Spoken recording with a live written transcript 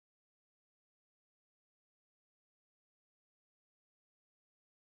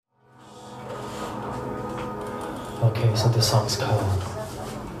Okay, so the song's called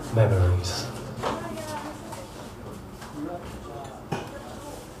Memories.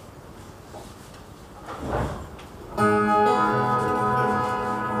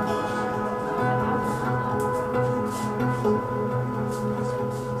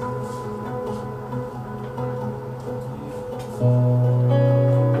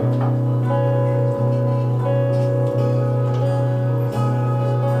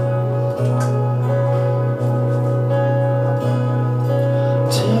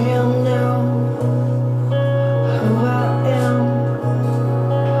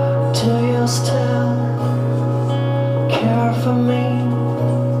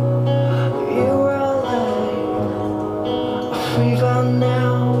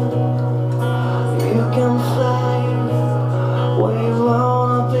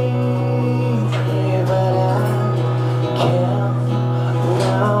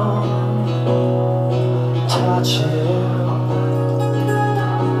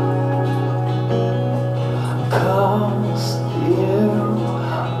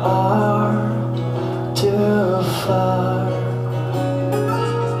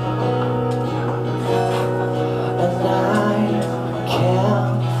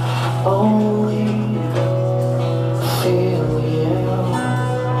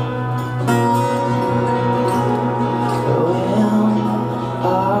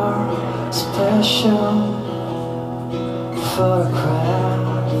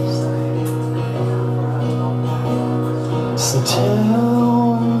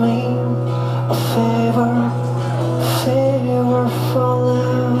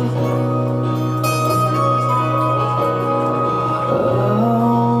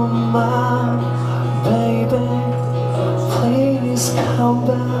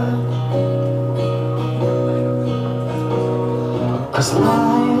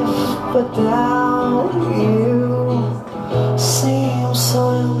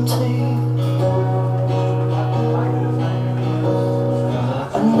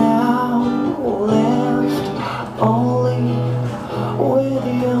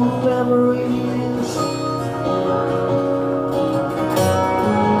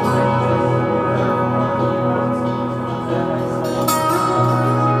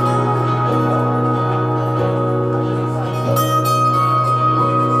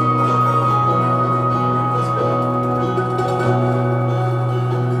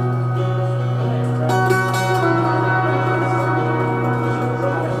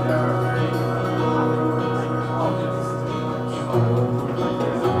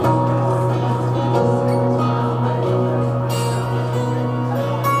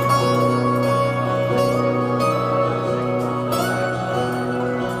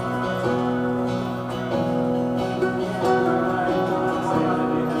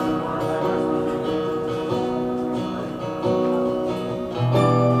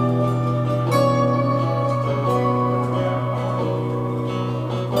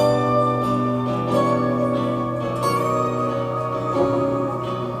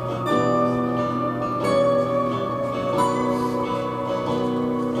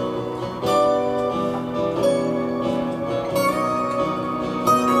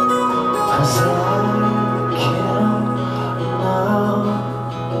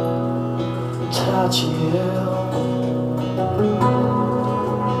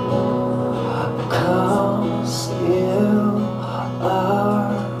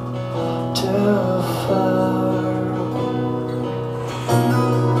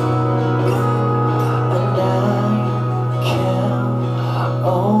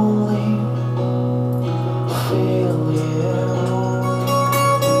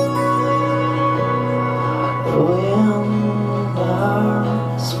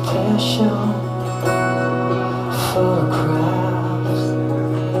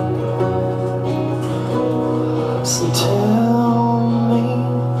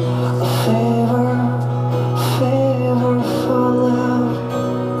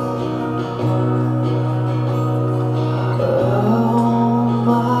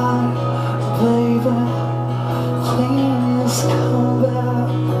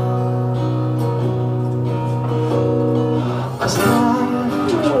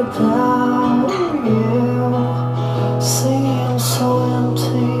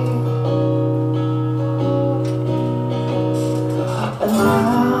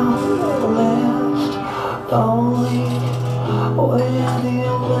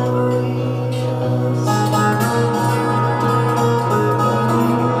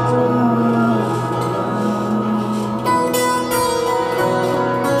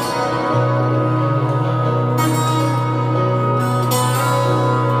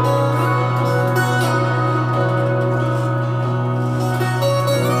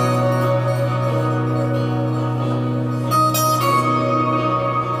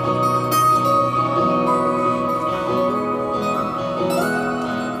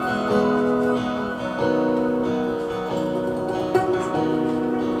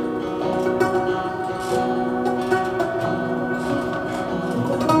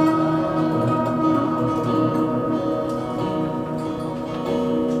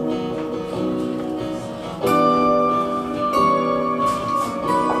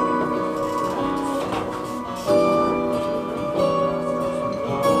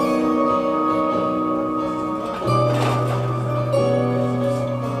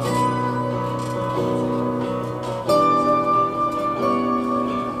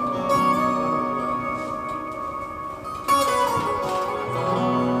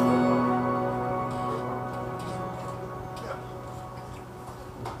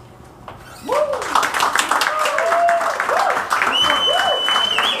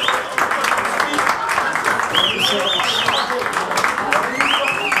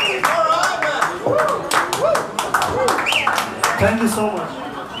 Thank you so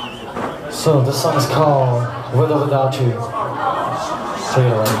much. So the song is called With or Without You.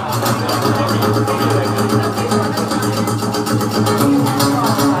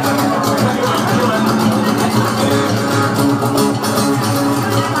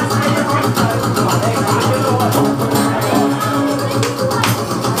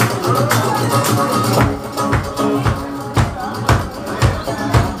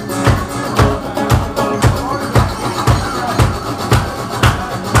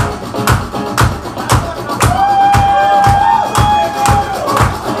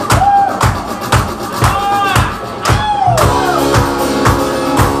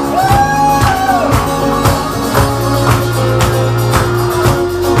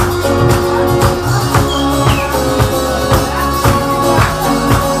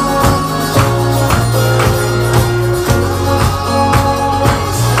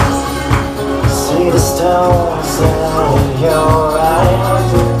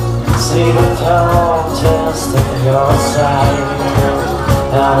 Take it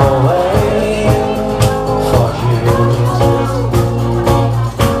away.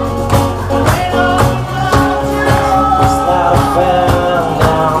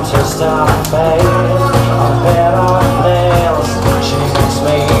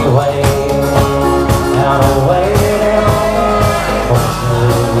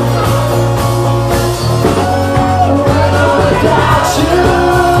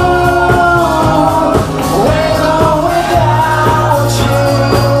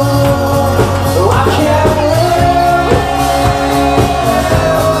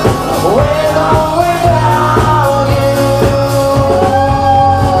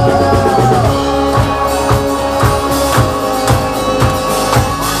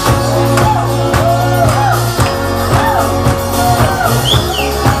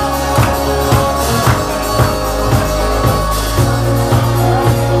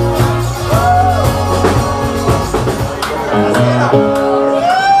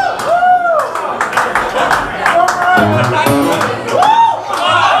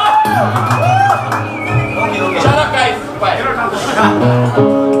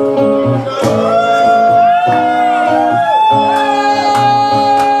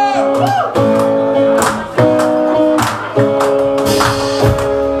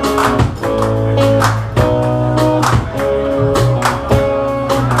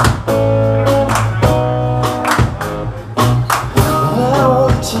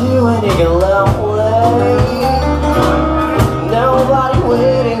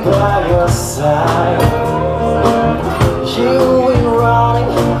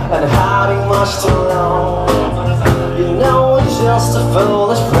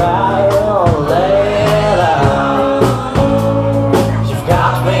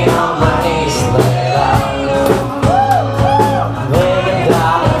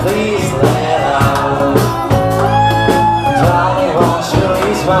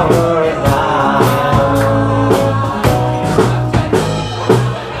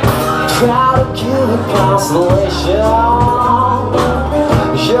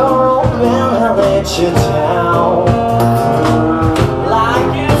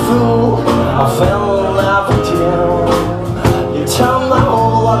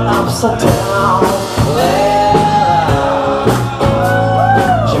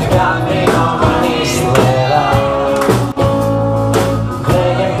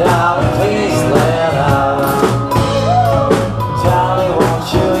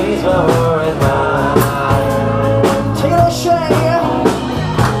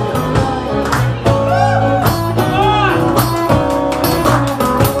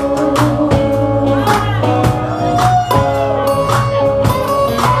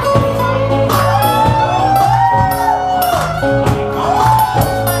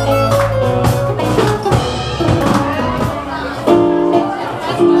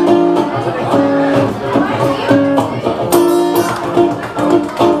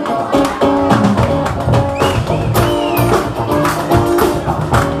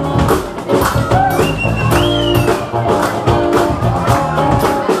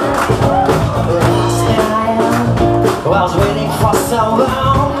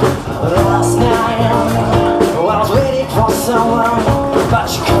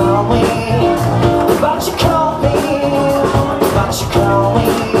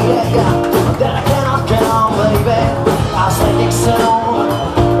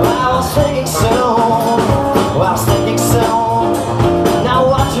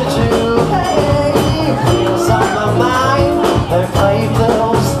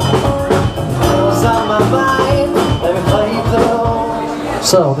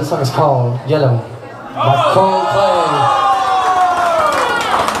 So this song is called Yellow by Coldplay.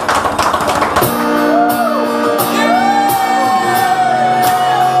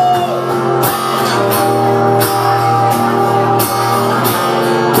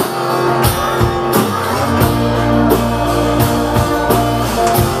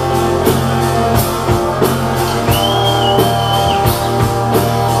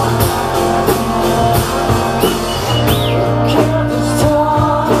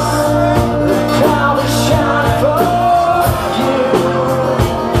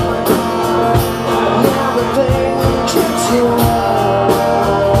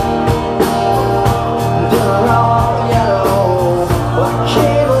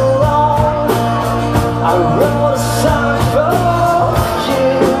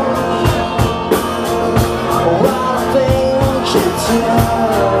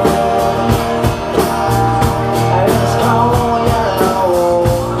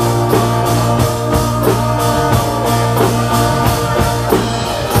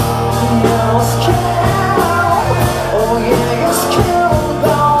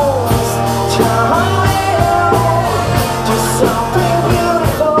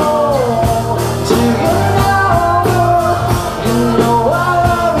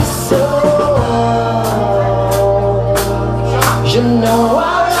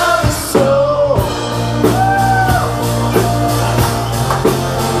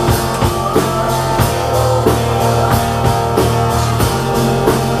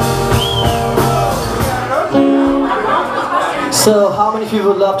 if you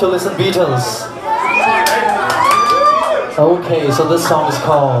would love to listen Beatles? Okay, so this song is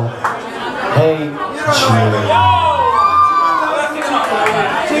called Hey Jude.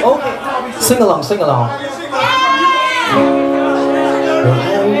 Okay, sing along, sing along.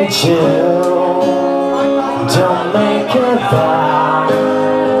 Hey Jude, don't make it bad.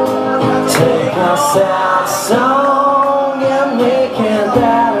 Take a sad song and make it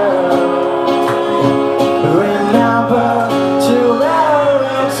better. Remember to let her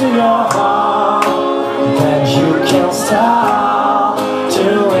into your heart. Then you can start to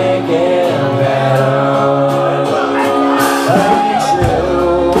make it better. Hey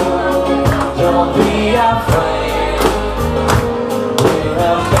Jude, don't be afraid. We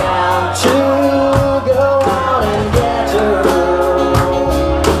have got to go out and get her.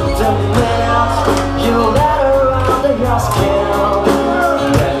 The minute you let her under your skin,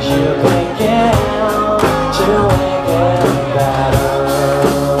 then you begin to make it better.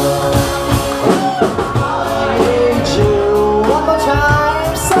 Hey Jude, one more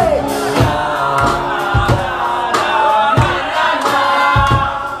time, say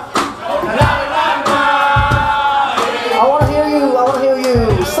I wanna hear you, I wanna hear you,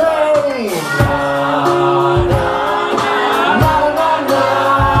 say na na na na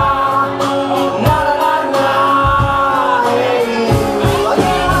na na na na. Hey,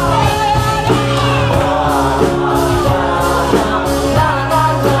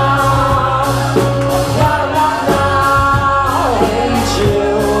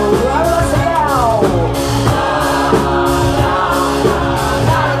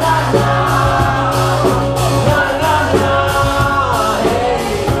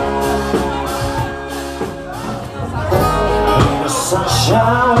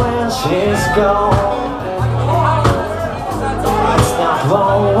 sunshine when she's gone. It's not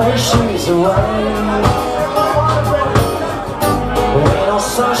long when she's away. Ain't no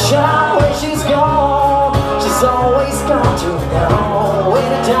sunshine when she's gone. She's always gone to know. When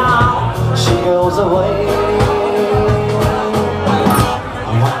it's down, she goes away.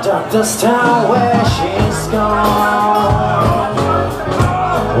 What of this town where she's gone?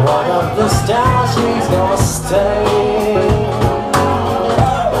 What of this town she's gonna stay?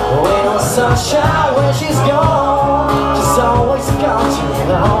 Sunshine when she's gone. She's always got to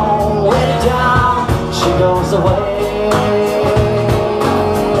know. When it's down, she goes away.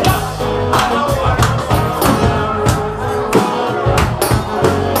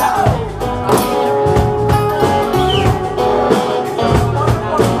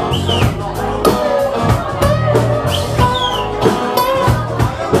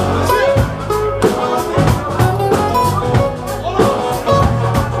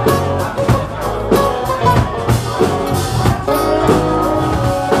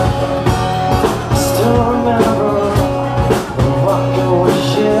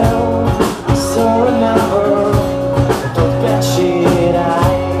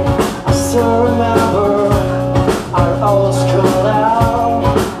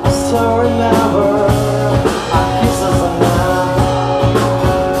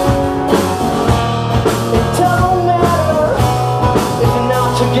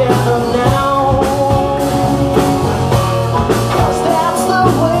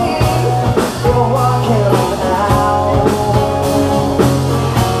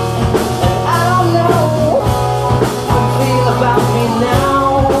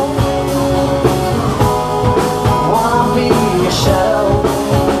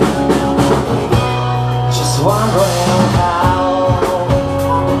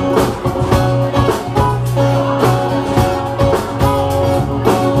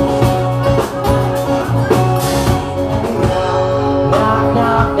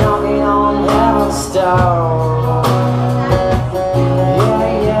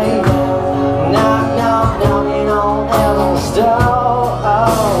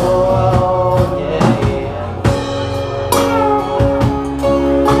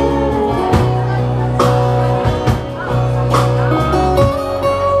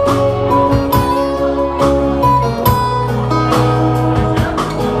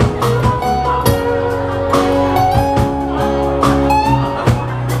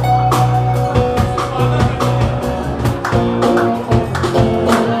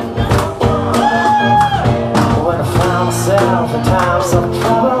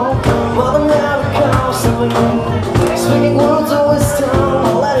 Speaking words of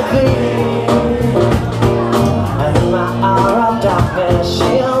wisdom, let it be. And in my hour of darkness,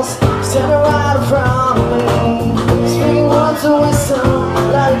 she's standing right in front of me. Speaking words of wisdom,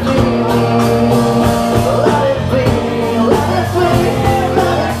 let it be. Let it be, let it be,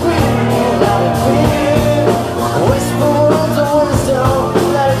 let it be, let it be. Whisper words of wisdom.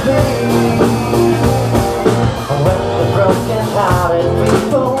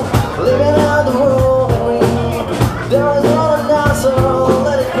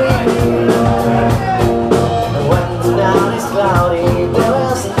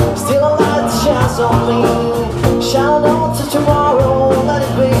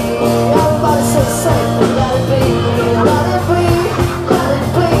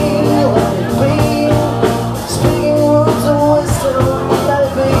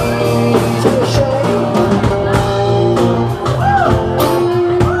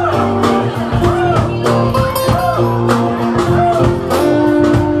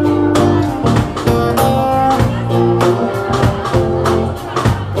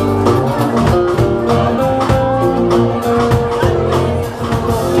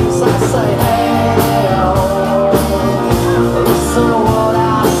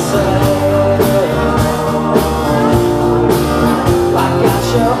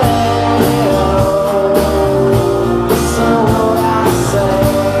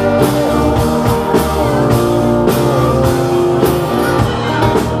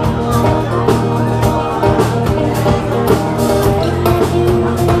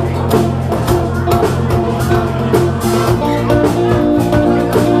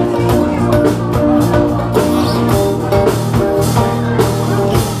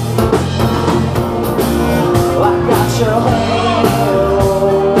 your halo.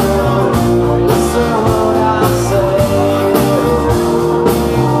 Listen what I say.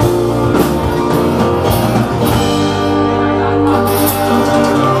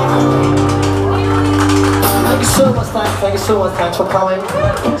 Thank you so much, thank you so much, thanks for coming.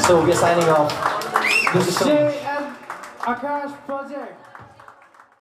 So we're signing off. This is Shay and Aakash project.